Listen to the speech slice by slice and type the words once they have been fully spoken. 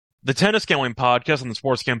The Tennis Gambling Podcast on the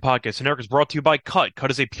Sports Gambling Podcast Network is brought to you by Cut.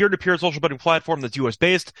 Cut is a peer-to-peer social betting platform that's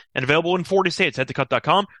US-based and available in 40 states. Head to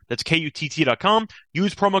cut.com. That's KUTT.com.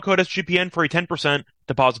 Use promo code SGPN for a 10%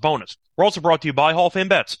 deposit bonus. We're also brought to you by Hall of Fame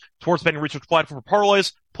Bets, sports betting research platform for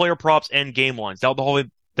parlays, player props, and game lines.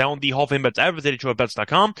 Download the Hall of Fame Bets app at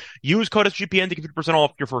bets.com. Use code SGPN to get 50%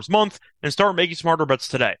 off your first month and start making smarter bets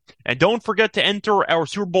today. And don't forget to enter our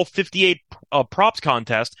Super Bowl 58 props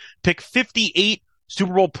contest. Pick 58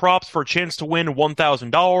 Super Bowl props for a chance to win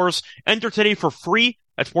 $1,000. Enter today for free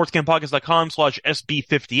at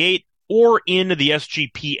sportscampodcast.com/SB58 or in the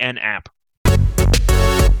SGPN app.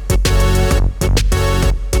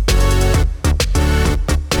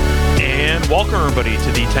 And welcome everybody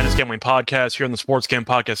to the Tennis Gambling Podcast here on the Sports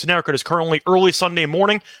Gambling Podcast Network. It is currently early Sunday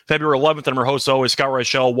morning, February 11th, and I'm your host always, Scott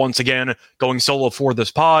Reichel, once again going solo for this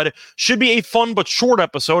pod. Should be a fun but short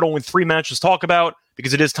episode, only 3 matches to talk about,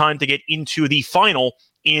 because it is time to get into the final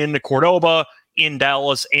in Cordoba, in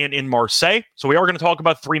Dallas, and in Marseille. So we are going to talk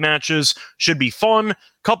about 3 matches. Should be fun.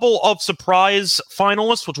 Couple of surprise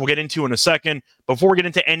finalists, which we'll get into in a second. Before we get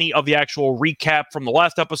into any of the actual recap from the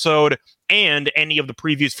last episode and any of the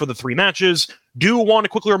previews for the 3 matches, do want to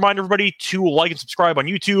quickly remind everybody to like and subscribe on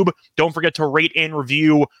YouTube. Don't forget to rate and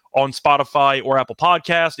review on Spotify or Apple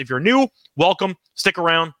Podcasts. If you're new, welcome. Stick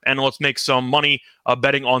around, and let's make some money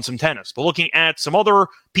betting on some tennis. But looking at some other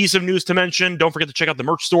piece of news to mention, don't forget to check out the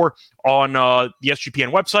merch store on the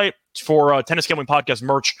SGPN website for Tennis Gambling Podcast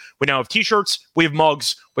merch. We now have t-shirts, we have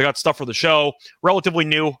mugs, we got stuff for the show. Relatively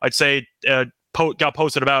new, I'd say, got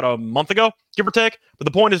posted about a month ago, give or take. But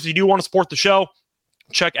the point is, if you do want to support the show,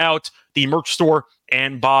 check out the merch store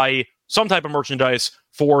and buy some type of merchandise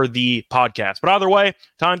for the podcast. But either way,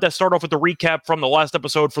 time to start off with the recap from the last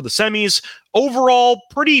episode for the semis. Overall,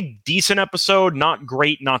 pretty decent episode. Not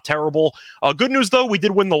great, not terrible. Good news, though, we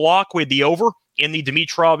did win the lock. We had the over in the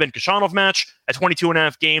Dimitrov and Khachanov match at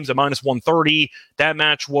 22.5 games at -130. That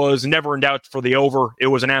match was never in doubt for the over. It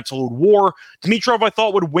was an absolute war. Dimitrov, I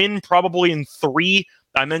thought, would win probably in 3.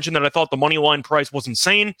 I mentioned that I thought the money line price was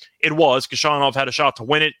insane. It was. Khachanov had a shot to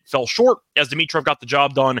win it, fell short as Dimitrov got the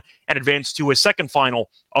job done and advanced to his second final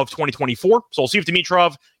of 2024. So we'll see if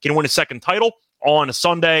Dimitrov can win his second title on a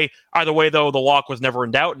Sunday. Either way, though, the lock was never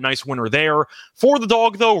in doubt. Nice winner there. For the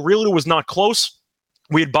dog, though, really was not close.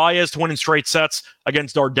 We had Baez to win in straight sets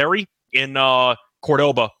against Darderi in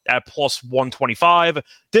Cordoba at +125.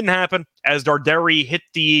 Didn't happen as Darderi hit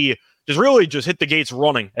the gates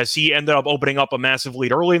running as he ended up opening up a massive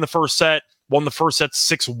lead early in the first set, won the first set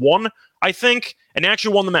 6-1, I think, and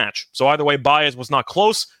actually won the match. So either way, Baez was not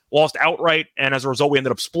close, lost outright, and as a result, we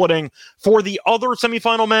ended up splitting. For the other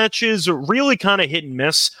semifinal matches, really kind of hit and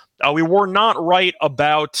miss. We were not right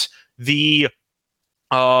about the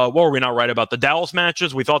what were we not right about? The Dallas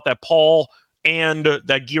matches. We thought that Paul and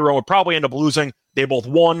that Giro would probably end up losing. They both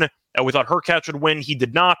won. We thought Hurkacz would win. He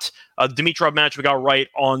did not. The Dimitrov match we got right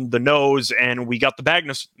on the nose, and we got the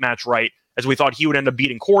Magnus match right, as we thought he would end up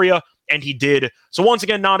beating Coria, and he did. So once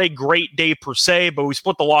again, not a great day per se, but we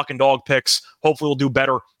split the lock and dog picks. Hopefully we'll do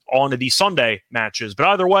better on the Sunday matches. But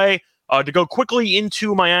either way, to go quickly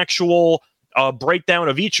into my actual breakdown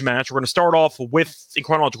of each match, we're going to start off with, in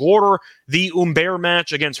chronological order, the Humbert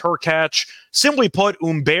match against Hurkacz. Simply put,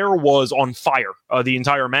 Humbert was on fire the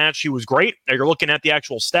entire match. He was great. Now you're looking at the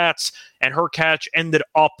actual stats, and Hurkacz ended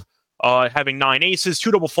up having 9 aces,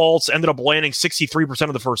 2 double faults, ended up landing 63%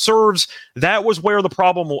 of the first serves. That was where the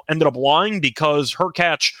problem ended up lying, because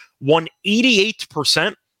Hurkacz won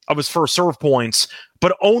 88% of his first serve points,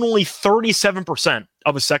 but only 37%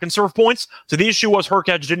 of his second serve points. So the issue was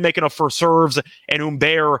Hurkacz didn't make enough first serves, and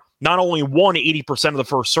Humbert not only won 80% of the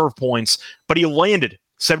first serve points, but he landed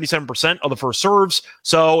 77% of the first serves.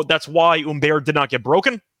 So that's why Humbert did not get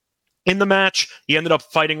broken in the match. He ended up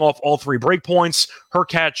fighting off all 3 break points.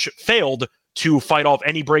 Hurkacz failed to fight off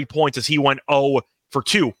any break points as he went 0 for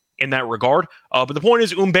 2 in that regard. But the point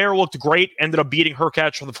is, Humbert looked great, ended up beating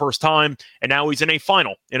Hurkacz for the first time, and now he's in a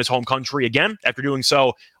final in his home country again, after doing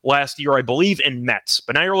so last year, I believe, in Metz.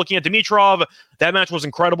 But now you're looking at Dimitrov. That match was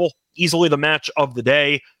incredible, easily the match of the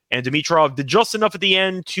day, and Dimitrov did just enough at the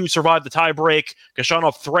end to survive the tiebreak.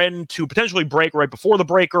 Khachanov threatened to potentially break right before the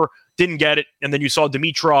breaker, didn't get it, and then you saw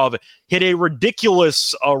Dimitrov hit a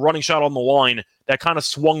ridiculous running shot on the line that kind of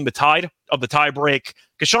swung the tide of the tiebreak.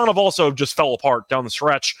 Khachanov also just fell apart down the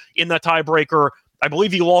stretch in that tiebreaker. I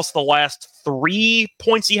believe he lost the last 3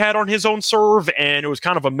 points he had on his own serve, and it was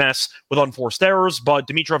kind of a mess with unforced errors, but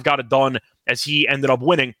Dimitrov got it done as he ended up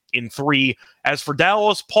winning in 3. As for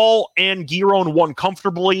Dallas, Paul and Giron won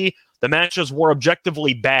comfortably. The matches were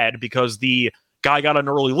objectively bad because the guy got an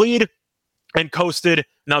early lead, and coasted. And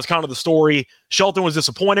that was kind of the story. Shelton was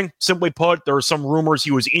disappointing. Simply put, there were some rumors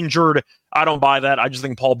he was injured. I don't buy that. I just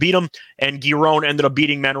think Paul beat him. And Giron ended up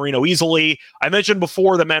beating Manarino easily. I mentioned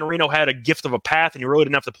before that Manarino had a gift of a path, and he really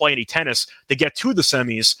didn't have to play any tennis to get to the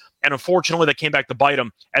semis. And unfortunately, that came back to bite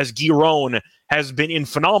him, as Giron has been in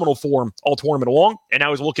phenomenal form all tournament long. And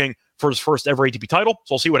now he's looking for his first ever ATP title.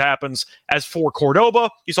 So we'll see what happens. As for Cordoba,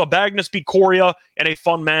 you saw Bagnes beat Coria in a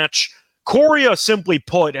fun match. Coria, simply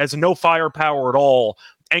put, has no firepower at all,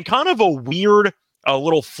 and kind of a weird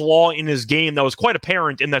little flaw in his game that was quite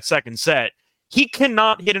apparent in that second set. He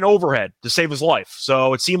cannot hit an overhead to save his life.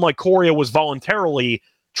 So it seemed like Coria was voluntarily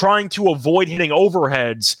trying to avoid hitting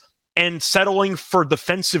overheads and settling for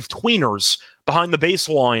defensive tweeners behind the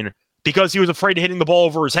baseline because he was afraid of hitting the ball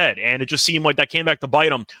over his head. And it just seemed like that came back to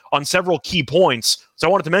bite him on several key points. So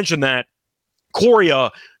I wanted to mention that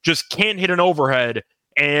Coria just can't hit an overhead.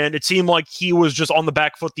 And it seemed like he was just on the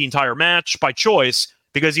back foot the entire match by choice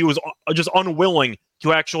because he was just unwilling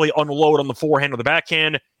to actually unload on the forehand or the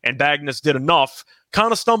backhand, and Bagnes did enough.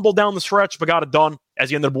 Kind of stumbled down the stretch, but got it done as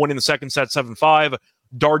he ended up winning the second set 7-5.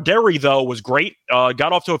 Darderi, though, was great.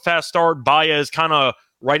 Got off to a fast start. Baez kind of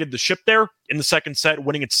righted the ship there in the second set,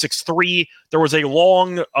 winning at 6-3. There was a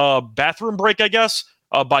long bathroom break, I guess,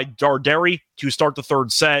 by Darderi to start the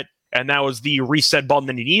third set, and that was the reset button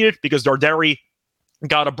that he needed because Darderi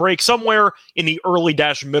got a break somewhere in the early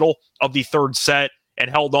middle of the third set and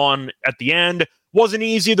held on at the end. Wasn't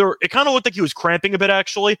easy. It kind of looked like he was cramping a bit,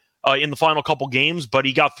 actually, in the final couple games, but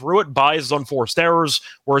he got through it. Baez's unforced errors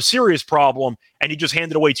were a serious problem, and he just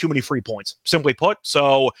handed away too many free points, simply put.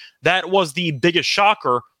 So that was the biggest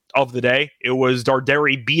shocker of the day. It was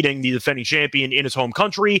Darderi beating the defending champion in his home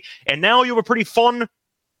country, and now you have a pretty fun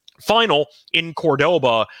final in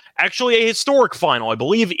Cordoba. Actually, a historic final. I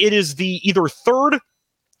believe it is the either third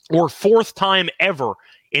or fourth time ever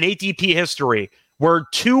in ATP history where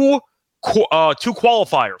two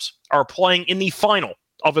qualifiers are playing in the final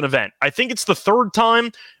of an event. I think it's the third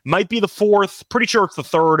time, might be the fourth, pretty sure it's the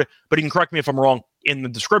third, but you can correct me if I'm wrong in the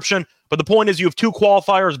description. But the point is you have two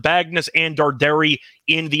qualifiers, Bagnes and Darderi,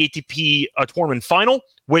 in the ATP tournament final,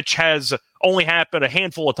 which has only happened a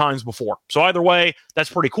handful of times before. So either way,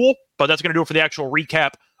 that's pretty cool, but that's going to do it for the actual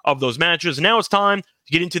recap of those matches. Now it's time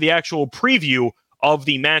to get into the actual preview of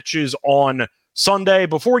the matches on Sunday.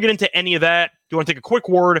 Before we get into any of that, do you want to take a quick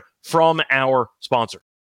word from our sponsor?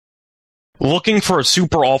 Looking for a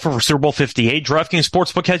super offer for Super Bowl 58? DraftKings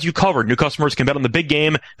Sportsbook has you covered. New customers can bet on the big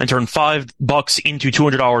game and turn $5 into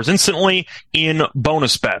 $200 instantly in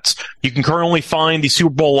bonus bets. You can currently find the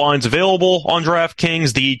Super Bowl lines available on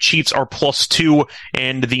DraftKings. The Chiefs are +2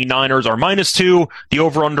 and the Niners are -2. The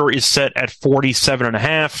over-under is set at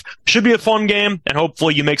 47.5. Should be a fun game, and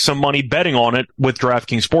hopefully you make some money betting on it with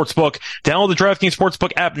DraftKings Sportsbook. Download the DraftKings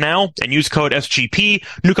Sportsbook app now and use code SGP.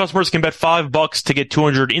 New customers can bet $5 to get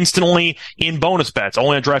 $200 instantly in bonus bets,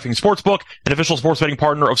 only on DraftKings Sportsbook, an official sports betting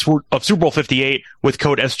partner of Super Bowl 58 with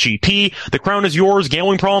code SGP. The crown is yours.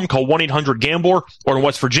 Gambling problem? Call 1-800-GAMBLER. Or in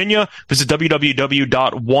West Virginia, visit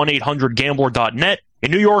www.1800gambler.net.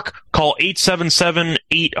 In New York, call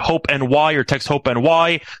 877-8-HOPE-NY or text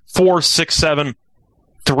HOPE-NY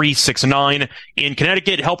 467-369. In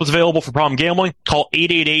Connecticut, help is available for problem gambling. Call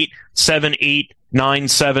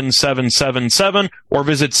 888-78-97777 or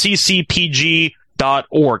visit ccpg.org.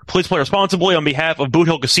 Please play responsibly on behalf of Boot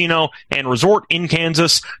Hill Casino and Resort in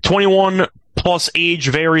Kansas. 21 plus age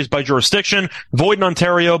varies by jurisdiction. Void in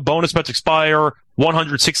Ontario. Bonus bets expire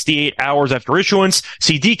 168 hours after issuance.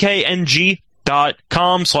 See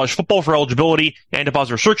dkng.com/football for eligibility and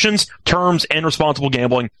deposit restrictions, terms, and responsible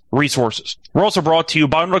gambling resources. We're also brought to you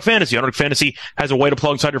by Underdog Fantasy. Underdog Fantasy has a way to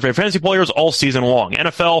plug inside your favorite fantasy players all season long.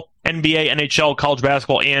 NFL, NBA, NHL, college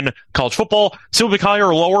basketball, and college football. Simply pick higher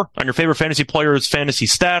or lower on your favorite fantasy players' fantasy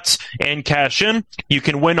stats and cash in. You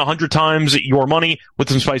can win 100 times your money with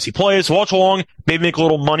some spicy plays. So watch along, maybe make a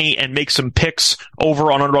little money and make some picks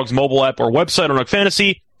over on Underdog's mobile app or website,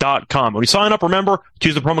 UnderdogFantasy.com. When you sign up, remember to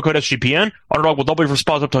use the promo code SGPN. Underdog will double your first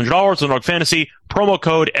deposit up to $100. Underdog Fantasy, promo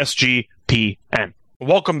code SGPN.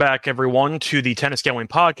 Welcome back, everyone, to the Tennis Gambling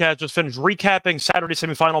Podcast. Just finished recapping Saturday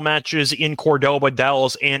semifinal matches in Cordoba,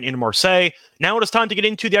 Dallas, and in Marseille. Now it is time to get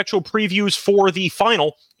into the actual previews for the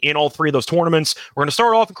final in all three of those tournaments. We're going to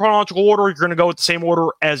start off in chronological order. You're going to go with the same order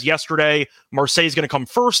as yesterday. Marseille is going to come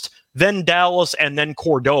first, then Dallas, and then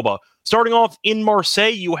Cordoba. Starting off in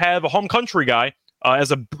Marseille, you have a home country guy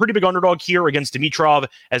as a pretty big underdog here against Dimitrov,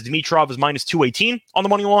 as Dimitrov is minus 218 on the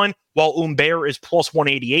money line, while Humbert is plus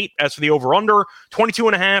 188. As for the over-under,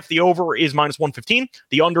 22.5, the over is minus 115.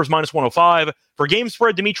 The under is minus 105. For game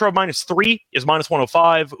spread, Dimitrov minus 3 is minus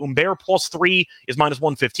 105. Humbert plus 3 is minus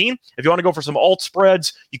 115. If you want to go for some alt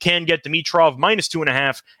spreads, you can get Dimitrov minus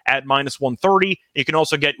 2.5 at minus 130. You can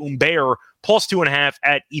also get Humbert plus 2.5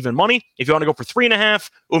 at even money. If you want to go for 3.5,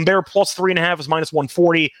 Humbert plus 3.5 is minus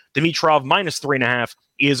 140. Dimitrov minus 3.5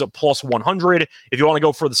 is a plus 100. If you want to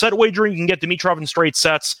go for the set wagering, you can get Dimitrov in straight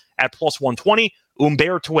sets at plus 120.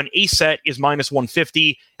 Humbert to win a set is minus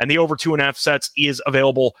 150, and the over 2.5 sets is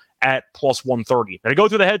available at plus 130. Now, to go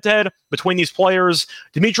through the head-to-head between these players,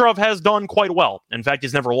 Dimitrov has done quite well. In fact,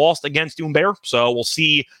 he's never lost against Humbert, so we'll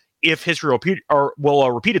see if history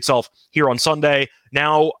will repeat itself here on Sunday.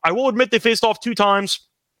 Now, I will admit they faced off 2 times,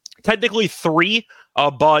 technically 3,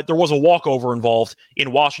 but there was a walkover involved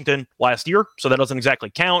in Washington last year, so that doesn't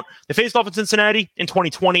exactly count. They faced off in Cincinnati in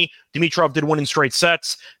 2020. Dimitrov did win in straight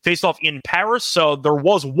sets. Faced off in Paris, so there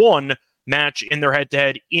was one match in their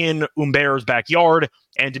head-to-head in Humbert's backyard,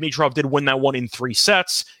 and Dimitrov did win that one in 3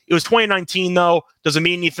 sets. It was 2019, though. Does it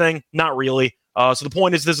mean anything? Not really. So the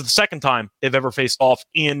point is, this is the second time they've ever faced off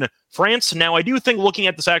in France. Now, I do think looking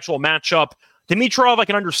at this actual matchup, Dimitrov, I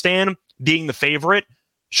can understand being the favorite.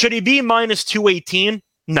 Should he be minus 218?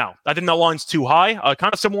 No, I think that line's too high.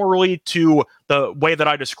 Kind of similarly to the way that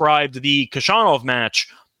I described the Khachanov match,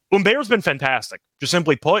 Humbert's been fantastic. Just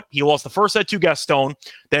simply put, he lost the first set to Gaston,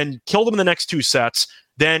 then killed him in the next 2 sets,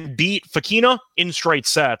 then beat Fokina in straight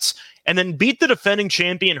sets, and then beat the defending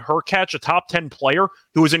champion Hurkacz, a top 10 player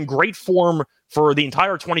who was in great form for the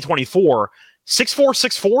entire 2024. 6-4,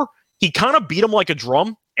 6-4. He kind of beat him like a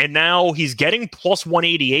drum, and now he's getting plus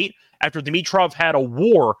 188 after Dimitrov had a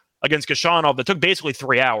war against Khachanov that took basically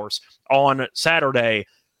 3 hours on Saturday.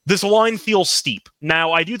 This line feels steep.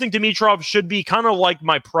 Now, I do think Dimitrov should be kind of like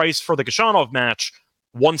my price for the Khachanov match,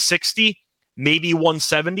 160, maybe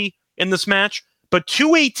 170 in this match, but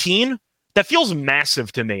 218, that feels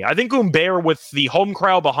massive to me. I think Humbert, with the home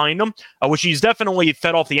crowd behind him, which he's definitely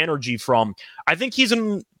fed off the energy from, I think he's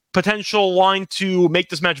in potential line to make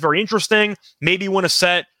this match very interesting, maybe win a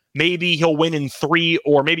set, maybe he'll win in 3,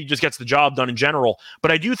 or maybe he just gets the job done in general.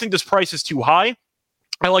 But I do think this price is too high.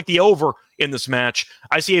 I like the over in this match.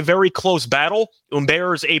 I see a very close battle.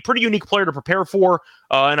 Humbert is a pretty unique player to prepare for,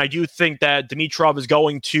 and I do think that Dimitrov is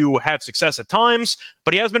going to have success at times,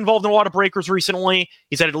 but he has been involved in a lot of breakers recently.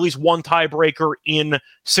 He's had at least one tiebreaker in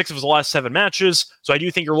 6 of his last 7 matches, so I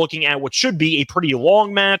do think you're looking at what should be a pretty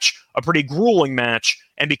long match, a pretty grueling match,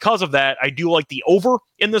 and because of that, I do like the over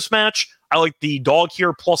in this match. I like the dog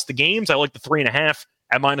here plus the games. I like the 3.5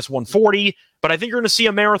 at minus 140. But I think you're going to see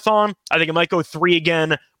a marathon. I think it might go 3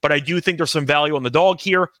 again, but I do think there's some value on the dog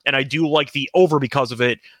here, and I do like the over because of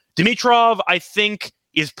it. Dimitrov, I think,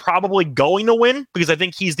 is probably going to win because I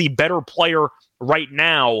think he's the better player right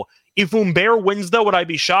now. If Humbert wins, though, would I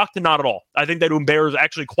be shocked? Not at all. I think that Humbert is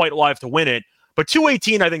actually quite alive to win it. But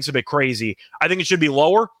 218, I think, is a bit crazy. I think it should be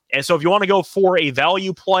lower. And so if you want to go for a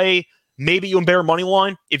value play, maybe Humbert money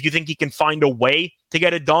line if you think he can find a way to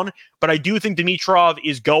get it done. But I do think Dimitrov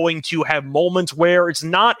is going to have moments where it's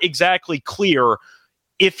not exactly clear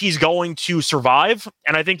if he's going to survive,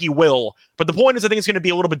 and I think he will. But the point is, I think it's going to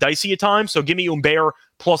be a little bit dicey at times, so give me Humbert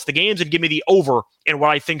plus the games and give me the over in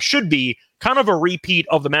what I think should be kind of a repeat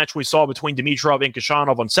of the match we saw between Dimitrov and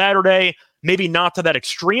Khachanov on Saturday. Maybe not to that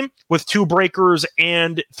extreme with 2 breakers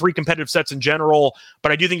and 3 competitive sets in general,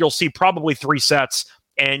 but I do think you'll see probably 3 sets,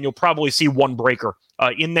 and you'll probably see 1 breaker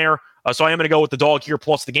in there. So I am going to go with the dog here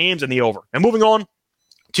plus the games and the over. And moving on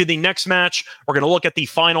to the next match, we're going to look at the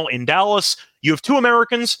final in Dallas. You have 2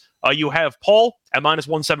 Americans. You have Paul at minus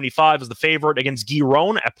 175 as the favorite against Guy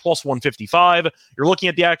Rhone at plus 155. You're looking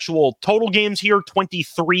at the actual total games here.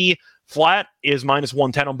 23 flat is minus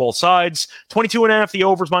 110 on both sides. 22.5, the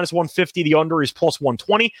over is minus 150. The under is plus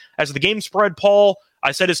 120. As the game spread, Paul,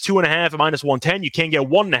 I said it's 2.5 at minus 110. You can get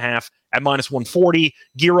 1.5 at minus 140.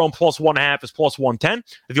 Guy Rhone plus 1.5 is plus 110.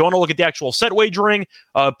 If you want to look at the actual set wagering,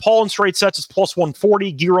 Paul in straight sets is plus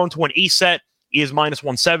 140. Guy Rhone to win a set is minus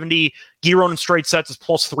 170. Guy Rhone in straight sets is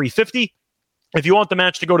plus 350. If you want the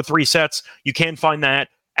match to go to 3 sets, you can find that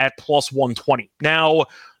at plus 120. Now,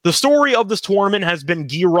 the story of this tournament has been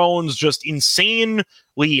Guy Rhone's just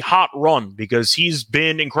insanely hot run because he's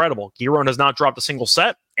been incredible. Guy Rhone has not dropped a single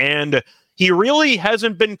set, and he really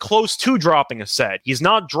hasn't been close to dropping a set. He's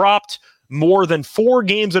not dropped more than 4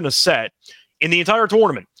 games in a set in the entire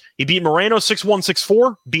tournament. He beat Moreno 6-1,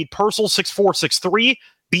 6-4, beat Purcell 6-4, 6-3,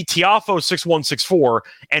 beat Tiafoe 6-1, 6-4,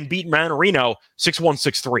 and beat Mannarino 6-1,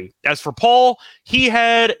 6-3. As for Paul, he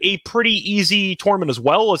had a pretty easy tournament as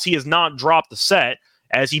well, as he has not dropped a set,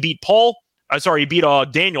 as he beat Daniel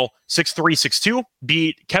 6-3, 6-2,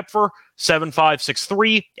 beat Kepfer 7-5,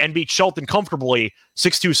 6-3, and beat Shelton comfortably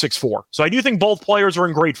 6-2, 6-4. So I do think both players are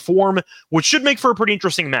in great form, which should make for a pretty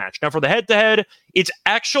interesting match. Now, for the head-to-head, it's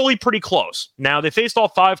actually pretty close. Now, they faced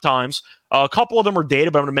off 5 times. A couple of them are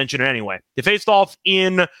dated, but I'm going to mention it anyway. They faced off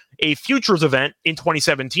in a Futures event in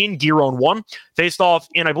 2017. Giron won. Faced off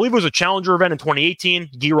in, I believe it was a Challenger event in 2018.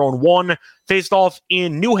 Giron won. Faced off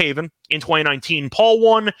in New Haven in 2019. Paul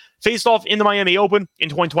won. Faced off in the Miami Open in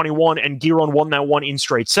 2021, and Giron won that one in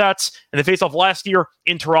straight sets. And they faced off last year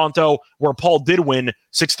in Toronto, where Paul did win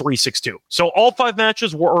 6-3, 6-2. So all 5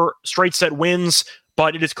 matches were straight set wins,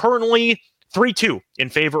 but it is currently 3-2 in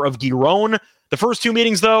favor of Giron. The first 2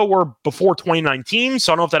 meetings, though, were before 2019,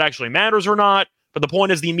 so I don't know if that actually matters or not. But the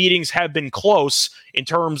point is the meetings have been close in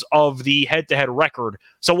terms of the head-to-head record.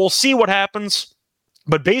 So we'll see what happens.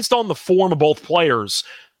 But based on the form of both players,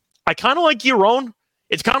 I kind of like Giron.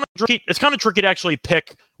 It's kind of tricky to actually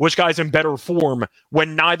pick which guy's in better form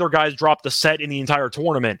when neither guy's dropped a set in the entire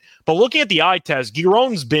tournament. But looking at the eye test,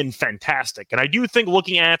 Giron's been fantastic. And I do think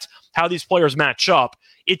looking at how these players match up,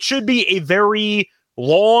 it should be a very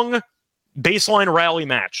long baseline rally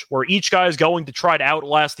match where each guy is going to try to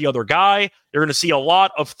outlast the other guy. You're going to see a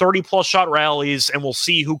lot of 30-plus shot rallies, and we'll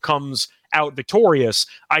see who comes out victorious.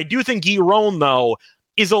 I do think Giron, though,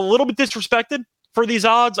 is a little bit disrespected for these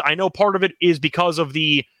odds. I know part of it is because of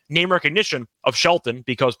the name recognition of Shelton,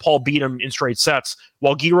 because Paul beat him in straight sets,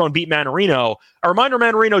 while Giron beat Mannarino. A reminder,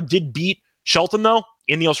 Mannarino did beat Shelton, though,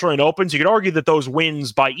 in the Australian Open, so you could argue that those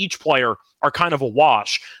wins by each player are kind of a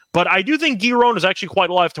wash. But I do think Giron is actually quite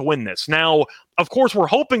alive to win this. Now, of course, we're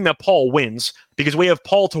hoping that Paul wins, because we have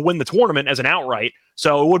Paul to win the tournament as an outright,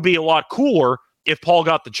 so it would be a lot cooler if Paul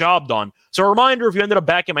got the job done. So a reminder, if you ended up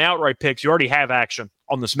backing my outright picks, you already have action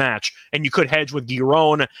on this match, and you could hedge with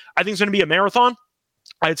Giron. I think it's going to be a marathon.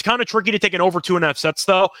 It's kind of tricky to take an over 2.5 sets,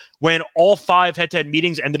 though, when all 5 head-to-head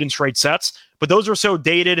meetings ended in straight sets. But those are so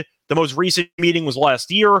dated. The most recent meeting was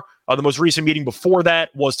last year. The most recent meeting before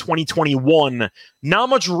that was 2021. Not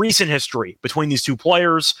much recent history between these two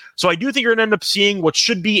players. So I do think you're going to end up seeing what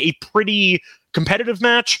should be a pretty competitive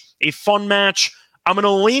match, a fun match. I'm going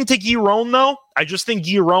to lean to Giron, though. I just think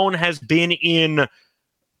Giron has been in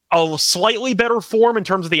a slightly better form in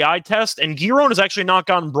terms of the eye test, and Giron has actually not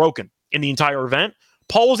gotten broken in the entire event.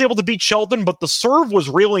 Paul was able to beat Shelton, but the serve was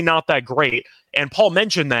really not that great, and Paul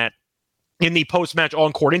mentioned that in the post-match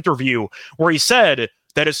on-court interview, where he said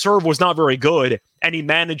that his serve was not very good, and he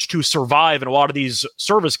managed to survive in a lot of these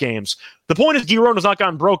service games. The point is, Giron has not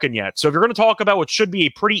gotten broken yet, so if you're going to talk about what should be a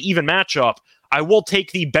pretty even matchup, I will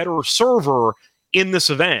take the better server in this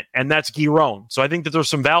event, and that's Giron. So I think that there's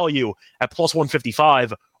some value at plus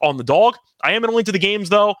 155 on the dog. I am going to lean to the games,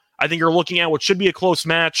 though. I think you're looking at what should be a close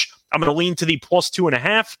match. I'm going to lean to the plus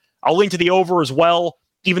 2.5. I'll lean to the over as well,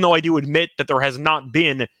 even though I do admit that there has not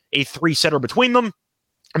been a 3-setter between them.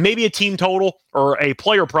 Maybe a team total or a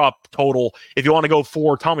player prop total if you want to go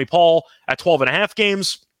for Tommy Paul at 12.5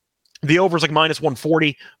 games. The over is like minus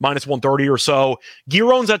 140, minus 130 or so.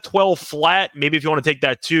 Giron's at 12 flat. Maybe if you want to take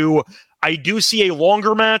that too. I do see a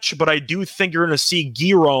longer match, but I do think you're going to see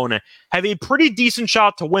Giron have a pretty decent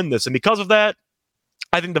shot to win this. And because of that,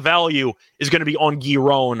 I think the value is going to be on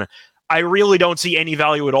Giron. I really don't see any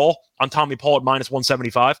value at all on Tommy Paul at minus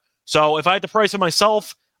 175. So if I had to price it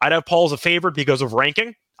myself, I'd have Paul as a favorite because of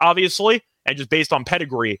ranking, obviously, and just based on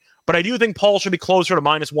pedigree. But I do think Paul should be closer to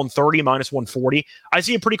minus 130, minus 140. I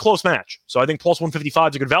see a pretty close match. So I think plus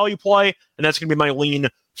 155 is a good value play, and that's going to be my lean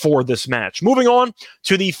for this match. Moving on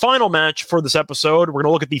to the final match for this episode, we're going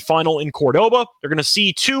to look at the final in Cordoba. You're going to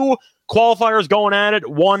see 2 qualifiers going at it.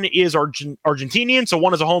 One is Argentinian, so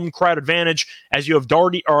one is a home crowd advantage, as you have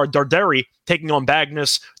Darderi taking on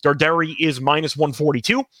Bagnis. Darderi is minus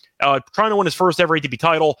 142, trying to win his first ever ATP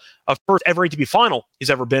title, first ever ATP final he's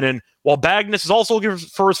ever been in, while Bagnis is also looking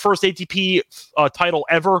for his first ATP title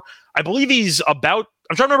ever. I believe I'm trying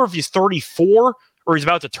to remember if he's 34 or he's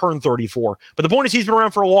about to turn 34. But the point is he's been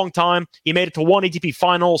around for a long time. He made it to one ATP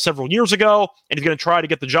final several years ago, and he's going to try to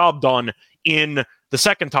get the job done in the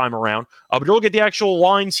second time around. But you look at the actual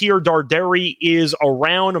lines here, Darderi is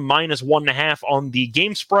around minus 1.5 on the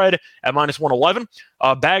game spread at minus 111.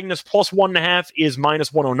 Bagnis plus 1.5 is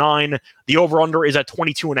minus 109. The over-under is at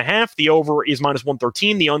 22.5. The over is minus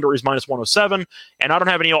 113. The under is minus 107. And I don't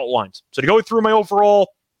have any alt lines. So to go through my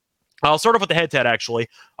overall I'll start off with the head-to-head, actually.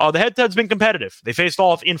 The head-to-head's been competitive. They faced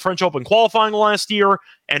off in French Open qualifying last year,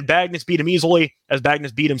 and Bagnes beat him easily, as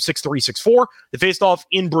Bagnes beat him 6-3, 6-4. They faced off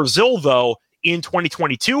in Brazil, though, in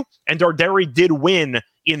 2022, and Darderi did win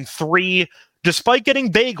in 3, despite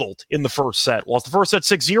getting bageled in the first set. Lost the first set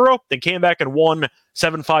 6-0, then came back and won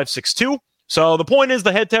 7-5, 6-2. So the point is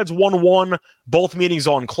the head-to-head's 1-1, both meetings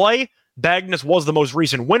on clay. Bagnes was the most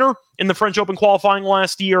recent winner in the French Open qualifying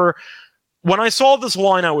last year. When I saw this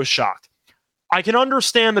line, I was shocked. I can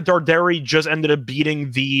understand that Darderi just ended up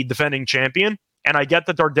beating the defending champion, and I get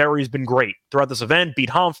that Darderi's been great throughout this event, beat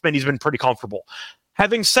Hanfmann, he's been pretty comfortable.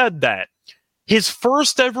 Having said that, his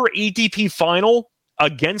first ever ATP final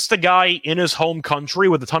against a guy in his home country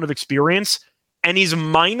with a ton of experience, and he's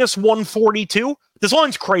minus 142, this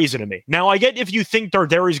line's crazy to me. Now, I get if you think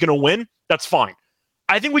Darderi's going to win, that's fine.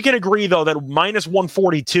 I think we can agree, though, that minus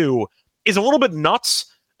 142 is a little bit nuts,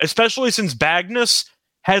 especially since Bagnes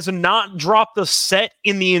has not dropped a set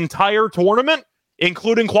in the entire tournament,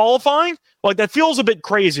 including qualifying. Like, that feels a bit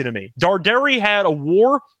crazy to me. Darderi had a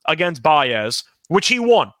war against Baez, which he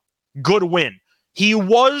won. Good win. He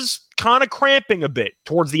was kind of cramping a bit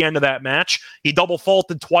towards the end of that match. He double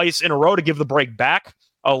faulted twice in a row to give the break back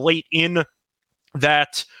late in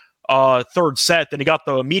that third set. Then he got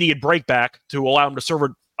the immediate break back to allow him to serve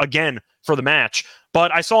it again for the match.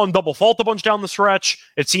 But I saw him double fault a bunch down the stretch.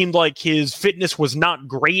 It seemed like his fitness was not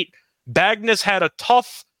great. Bagnes had a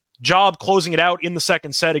tough job closing it out in the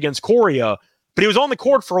second set against Coria, but he was on the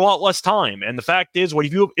court for a lot less time. And the fact is,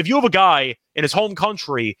 if you have a guy in his home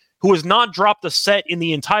country who has not dropped a set in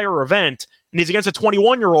the entire event, and he's against a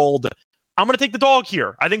 21-year-old, I'm going to take the dog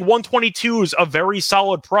here. I think 122 is a very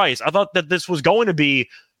solid price. I thought that this was going to be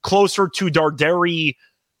closer to Darderi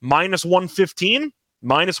minus 115,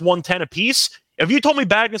 minus 110 apiece. If you told me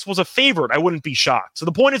Bagnes was a favorite, I wouldn't be shocked. So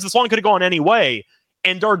the point is, this line could have gone any way.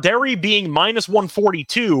 And Darderi being minus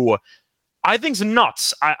 142, I think is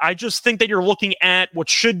nuts. I just think that you're looking at what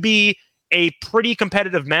should be a pretty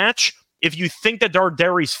competitive match. If you think that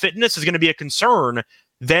Darderi's fitness is going to be a concern,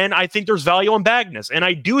 then I think there's value on Bagnes. And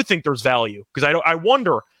I do think there's value, because I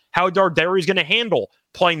wonder how Darderi is going to handle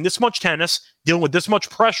playing this much tennis, dealing with this much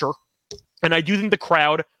pressure. And I do think the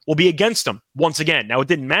crowd will be against him once again. Now, it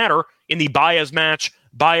didn't matter in the Baez match.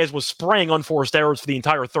 Baez was spraying unforced errors for the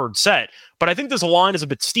entire third set. But I think this line is a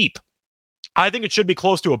bit steep. I think it should be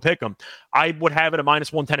close to a pick'em. I would have it at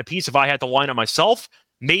minus 110 apiece if I had to line it myself.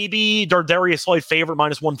 Maybe Darderi a slight favorite,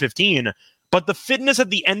 minus 115. But the fitness at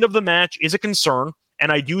the end of the match is a concern,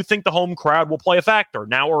 and I do think the home crowd will play a factor.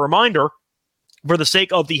 Now, a reminder, for the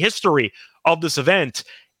sake of the history of this event,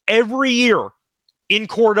 every year in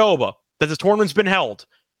Cordoba that this tournament's been held,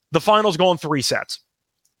 the finals go in 3 sets.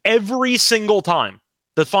 Every single time,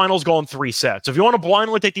 the finals go in 3 sets. So if you want to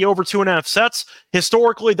blindly take the over 2.5 sets,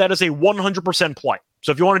 historically, that is a 100% play.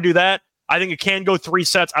 So if you want to do that, I think it can go 3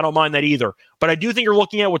 sets. I don't mind that either. But I do think you're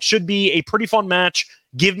looking at what should be a pretty fun match.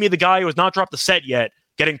 Give me the guy who has not dropped a set yet,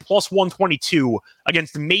 getting plus 122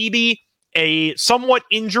 against maybe a somewhat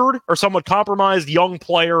injured or somewhat compromised young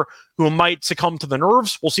player who might succumb to the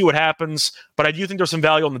nerves. We'll see what happens. But I do think there's some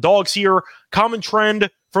value on the dogs here. Common trend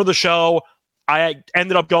for the show, I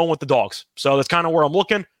ended up going with the dogs. So that's kind of where I'm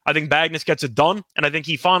looking. I think Bagnes gets it done, and I think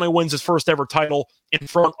he finally wins his first ever title in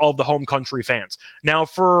front of the home country fans. Now,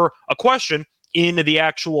 for a question in the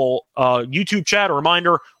actual YouTube chat, a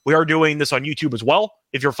reminder, we are doing this on YouTube as well,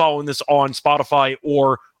 if you're following this on Spotify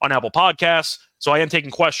or on Apple Podcasts. So I am taking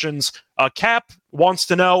questions. Cap wants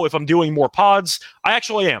to know if I'm doing more pods. I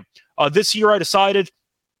actually am. This year I decided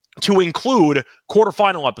to include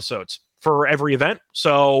quarterfinal episodes for every event.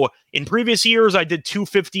 So in previous years, I did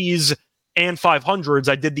 250s and 500s.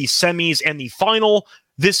 I did the semis and the final.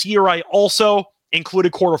 This year, I also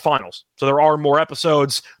included quarterfinals. So there are more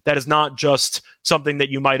episodes. That is not just something that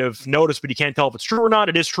you might have noticed, but you can't tell if it's true or not.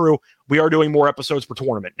 It is true. We are doing more episodes per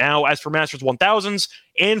tournament. Now, as for Masters 1000s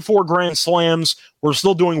and for Grand Slams, we're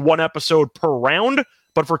still doing 1 episode per round.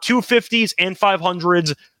 But for 250s and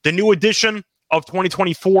 500s, the new edition of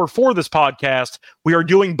 2024 for this podcast, we are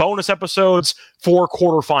doing bonus episodes for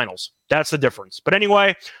quarterfinals. That's the difference. But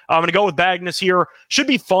anyway, I'm going to go with Bagnes here. Should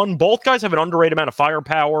be fun. Both guys have an underrated amount of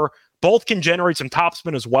firepower. Both can generate some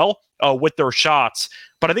topspin as well with their shots.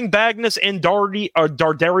 But I think Bagnes and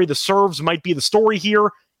Darderi, the serves, might be the story here.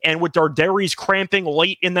 And with Darderi's cramping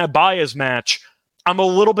late in that Baez match, I'm a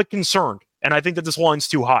little bit concerned. And I think that this line's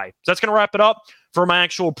too high. So that's going to wrap it up for my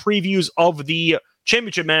actual previews of the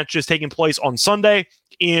championship matches taking place on Sunday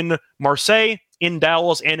in Marseille, in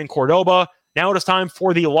Dallas, and in Cordoba. Now it is time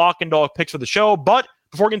for the lock and dog picks for the show. But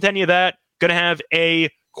before we get into any of that, going to have a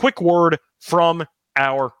quick word from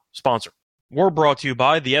our sponsor. We're brought to you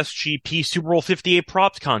by the SGP Super Bowl 58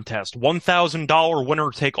 Props Contest. $1,000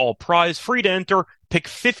 winner take all prize, free to enter. Pick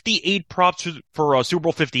 58 props for Super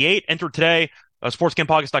Bowl 58. Enter today,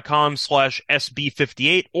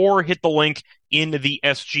 sportsgamepodcast.com/SB58, or hit the link in the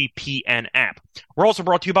SGPN app. We're also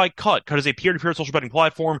brought to you by Cut. Cut is a peer-to-peer social betting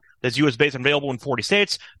platform that's US-based and available in 40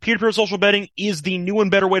 states. Peer-to-peer social betting is the new and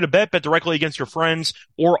better way to bet. Bet directly against your friends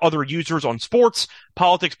or other users on sports,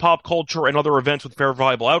 politics, pop culture, and other events with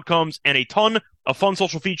verifiable outcomes, and a ton of fun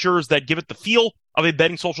social features that give it the feel of a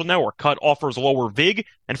betting social network. Cut offers lower VIG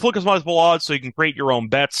and fully customizable odds so you can create your own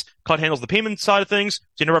bets. Cut handles the payment side of things, so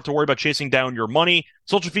you never have to worry about chasing down your money.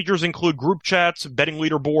 Social features include group chats, betting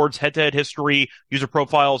leaderboards, head-to-head history, user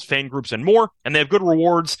profiles, fan groups, and more. And they have good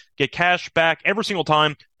rewards. Get cash back every single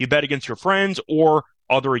time you bet against your friends or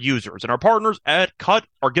other users. And our partners at Cut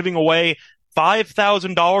are giving away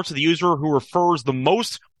 $5,000 to the user who refers the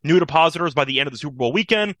most new depositors by the end of the Super Bowl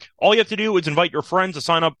weekend. All you have to do is invite your friends to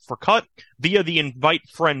sign up for Cut via the Invite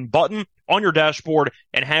Friend button on your dashboard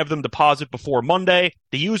and have them deposit before Monday.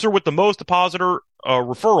 The user with the most depositor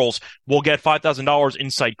referrals will get $5,000 in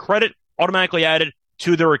site credit automatically added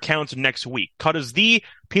to their accounts next week. Cut is the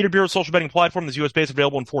peer-to-peer social betting platform that's US-based,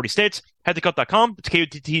 available in 40 states. Head to cut.com, it's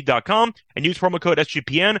KUTT.com, and use promo code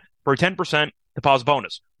SGPN for a 10% deposit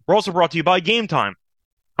bonus. We're also brought to you by Game Time.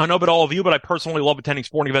 I know about all of you, but I personally love attending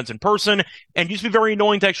sporting events in person, and it used to be very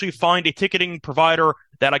annoying to actually find a ticketing provider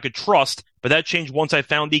that I could trust, but that changed once I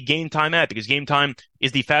found the Game Time app, because Game Time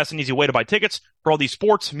is the fast and easy way to buy tickets for all these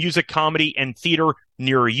sports, music, comedy, and theater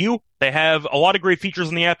near you. They have a lot of great features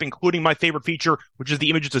in the app, including my favorite feature, which is the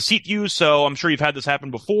images of seat views, so I'm sure you've had this happen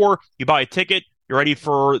before. You buy a ticket, you're ready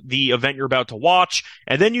for the event you're about to watch,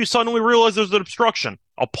 and then you suddenly realize there's an obstruction,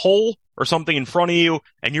 a pole or something in front of you,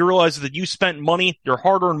 and you realize that you spent money, your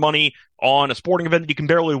hard-earned money, on a sporting event that you can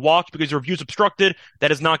barely watch because your view's obstructed.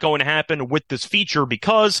 That is not going to happen with this feature,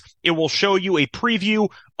 because it will show you a preview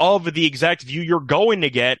of the exact view you're going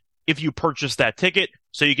to get if you purchase that ticket.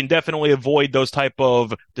 So you can definitely avoid those type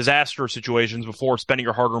of disaster situations before spending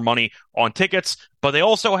your hard-earned money on tickets. But they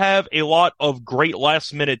also have a lot of great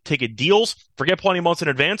last-minute ticket deals. Forget plenty of months in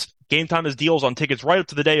advance. Game Time has deals on tickets right up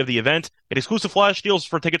to the day of the event, and exclusive flash deals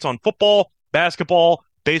for tickets on football, basketball,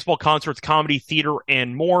 baseball, concerts, comedy, theater,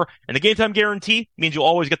 and more. And the Game Time guarantee means you'll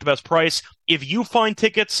always get the best price. If you find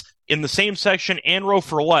tickets in the same section and row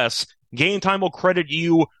for less, Game Time will credit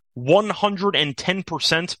you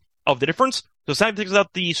 110% of the difference. So snag tickets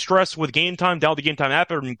without the stress with Game Time. Download the Game Time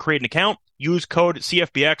app and create an account. Use code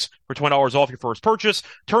CFBX for $20 off your first purchase.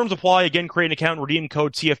 Terms apply. Again, create an account and redeem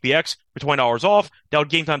code CFBX for $20 off. Download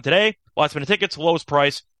Game Time today. Last minute tickets, lowest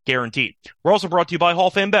price guaranteed. We're also brought to you by Hall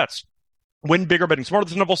of Fame Bets. Win bigger betting smarter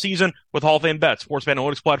this NFL season with Hall of Fame Bets, sports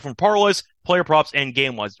analytics platform parlays, player props, and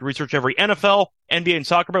game lines. Research every NFL, NBA, and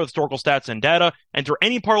soccer bet with historical stats and data. Enter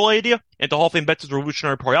any parlay idea into Hall of Fame Bets'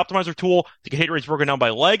 revolutionary parlay optimizer tool to get hit rates broken down by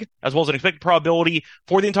leg, as well as an expected probability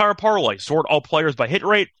for the entire parlay. Sort all players by hit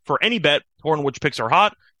rate for any bet, or in which picks are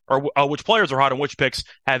hot, or which players are hot and which picks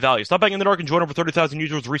have value. Stop betting in the dark and join over 30,000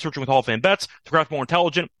 users researching with Hall of Fame Bets to craft more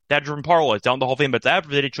intelligent, data-driven parlays. Download the Hall of Fame Bets app,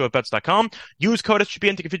 visit HOFBets.com. Use code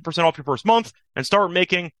SGPN to get 50% off your first month and start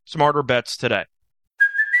making smarter bets today.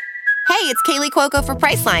 Hey, it's Kaylee Cuoco for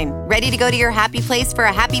Priceline. Ready to go to your happy place for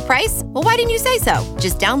a happy price? Well, why didn't you say so?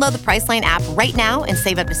 Just download the Priceline app right now and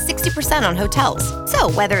save up to 60% on hotels.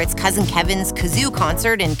 So whether it's Cousin Kevin's Kazoo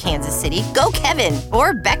Concert in Kansas City, go Kevin,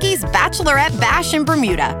 or Becky's Bachelorette Bash in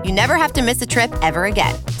Bermuda, you never have to miss a trip ever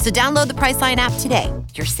again. So download the Priceline app today.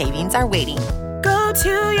 Your savings are waiting. Go to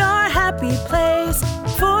your happy place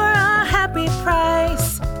for a happy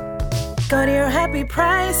price. Go to your happy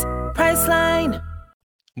price, Priceline.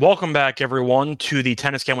 Welcome back, everyone, to the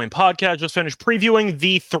Tennis Gambling Podcast. Just finished previewing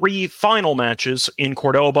the 3 final matches in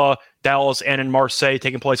Cordoba, Dallas, and in Marseille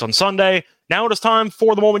taking place on Sunday. Now it is time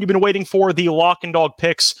for the moment you've been waiting for, the lock and dog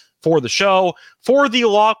picks for the show. For the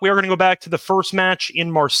lock, we are going to go back to the first match in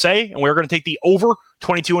Marseille, and we're going to take the over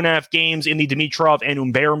 22.5 games in the Dimitrov and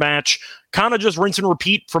Humbert match. Kind of just rinse and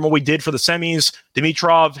repeat from what we did for the semis.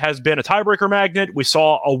 Dimitrov has been a tiebreaker magnet. We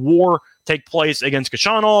saw a war take place against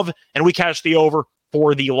Khachanov, and we cashed the over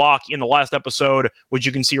for the lock in the last episode, which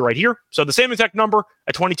you can see right here. So the same exact number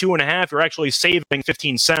at 22.5, you're actually saving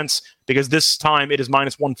 15 cents because this time it is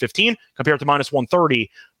minus 115 compared to minus 130.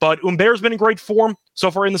 But Humbert's been in great form so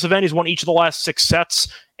far in this event. He's won each of the last 6 sets,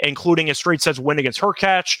 including a straight sets win against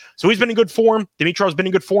Hurkacz. So he's been in good form. Dimitrov's been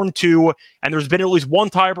in good form too. And there's been at least one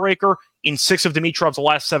tiebreaker in 6 of Dimitrov's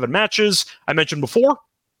last 7 matches. I mentioned before,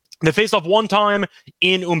 they faced off one time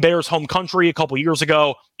in Humbert's home country a couple years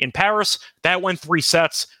ago in Paris. That went 3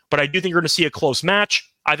 sets, but I do think you're going to see a close match.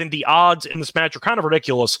 I think the odds in this match are kind of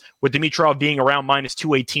ridiculous, with Dimitrov being around minus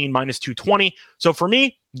 218, minus 220. So for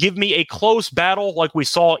me, give me a close battle like we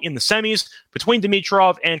saw in the semis between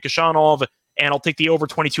Dimitrov and Khachanov, and I'll take the over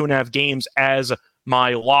 22.5 games as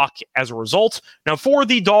my lock as a result. Now, for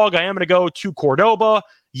the dog, I am going to go to Cordoba.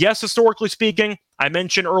 Yes, historically speaking, I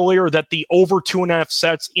mentioned earlier that the over 2.5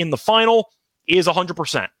 sets in the final is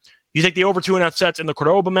 100%. You take the over 2.5 sets in the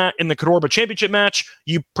Cordoba championship match,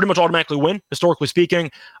 you pretty much automatically win, historically speaking.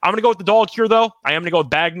 I'm going to go with the dog here, though. I am going to go with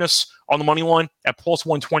Bagnes on the money line at plus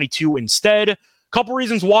 122 instead. Couple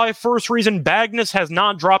reasons why. First reason, Bagnes has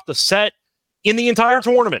not dropped a set in the entire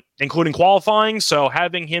tournament, including qualifying, so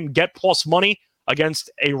having him get plus money against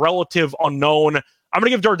a relative unknown. I'm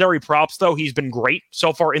going to give Darderi props, though. He's been great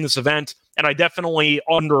so far in this event, and I definitely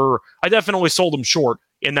sold him short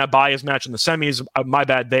in that Baez match in the semis. My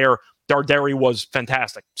bad there. Darderi was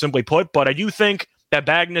fantastic, simply put, but I do think that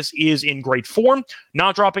Bagnes is in great form,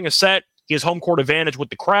 not dropping a set. He has home court advantage with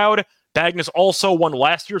the crowd. Bagnes also won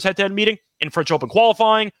last year's head-to-head meeting in French Open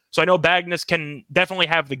qualifying, so I know Bagnes can definitely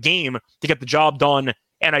have the game to get the job done,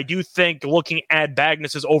 and I do think looking at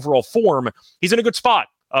Bagnes' overall form, he's in a good spot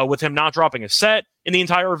with him not dropping a set in the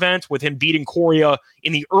entire event, with him beating Coria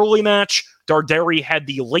in the early match. Darderi had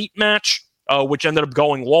the late match, which ended up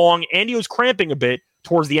going long, and he was cramping a bit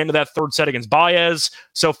towards the end of that third set against Baez.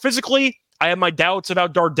 So physically, I have my doubts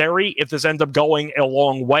about Darderi if this ends up going a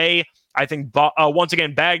long way. I think, once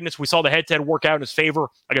again, Bagnes, we saw the head-to-head work out in his favor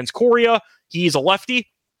against Coria. He's a lefty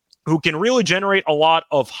who can really generate a lot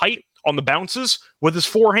of height on the bounces with his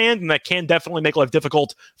forehand, and that can definitely make life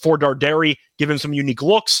difficult for Darderi, give him some unique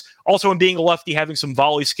looks. Also, in being a lefty, having some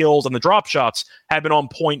volley skills and the drop shots have been on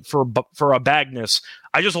point for Bagnes.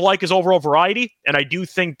 I just like his overall variety, and I do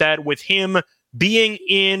think that with him being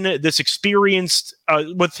in this experienced,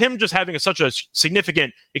 with him just having such a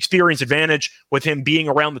significant experience advantage, with him being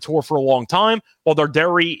around the tour for a long time, while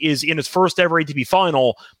Darderi is in his first ever ATP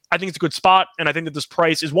final, I think it's a good spot, and I think that this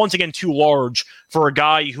price is once again too large for a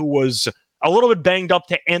guy who was a little bit banged up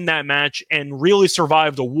to end that match and really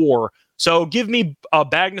survived a war. So give me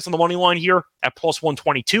Bagnes on the money line here at plus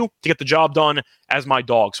 122 to get the job done as my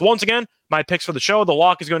dog. So once again, my picks for the show, the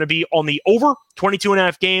lock is going to be on the over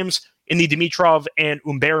 22.5 games in the Dimitrov and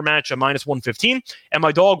Humbert match at minus 115. And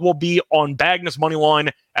my dog will be on Bagnes money line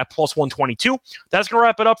at plus 122. That's going to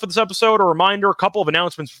wrap it up for this episode. A reminder, a couple of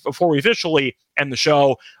announcements before we officially end the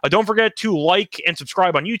show. Don't forget to like and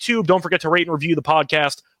subscribe on YouTube. Don't forget to rate and review the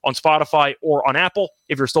podcast on Spotify or on Apple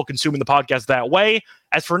if you're still consuming the podcast that way.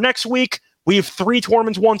 As for next week, we have 3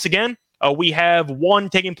 tournaments once again. We have one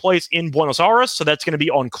taking place in Buenos Aires, so that's going to be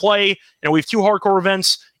on clay. And we have 2 hardcore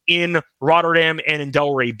events in Rotterdam and in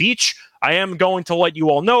Delray Beach. I am going to let you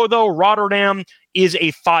all know, though, Rotterdam is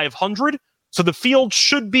a 500, so the field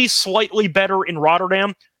should be slightly better in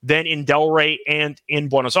Rotterdam than in Delray and in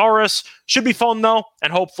Buenos Aires. Should be fun, though,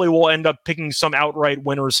 and hopefully we'll end up picking some outright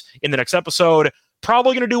winners in the next episode.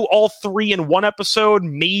 Probably going to do all 3 in one episode.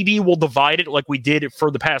 Maybe we'll divide it like we did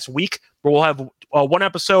for the past week, where we'll have one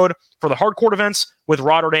episode for the hardcourt events with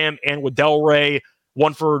Rotterdam and with Delray,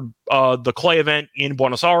 one for the clay event in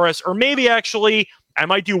Buenos Aires, or maybe actually I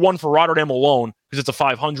might do one for Rotterdam alone because it's a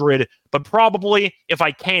 500, but probably if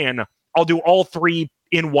I can, I'll do all 3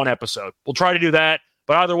 in one episode. We'll try to do that,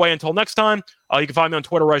 but either way, until next time, you can find me on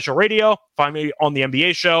Twitter, Red Show Radio, find me on the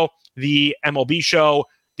NBA show, the MLB show,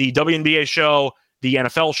 the WNBA show, the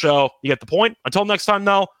NFL show. You get the point. Until next time,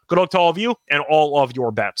 though, good luck to all of you and all of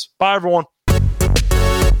your bets. Bye, everyone.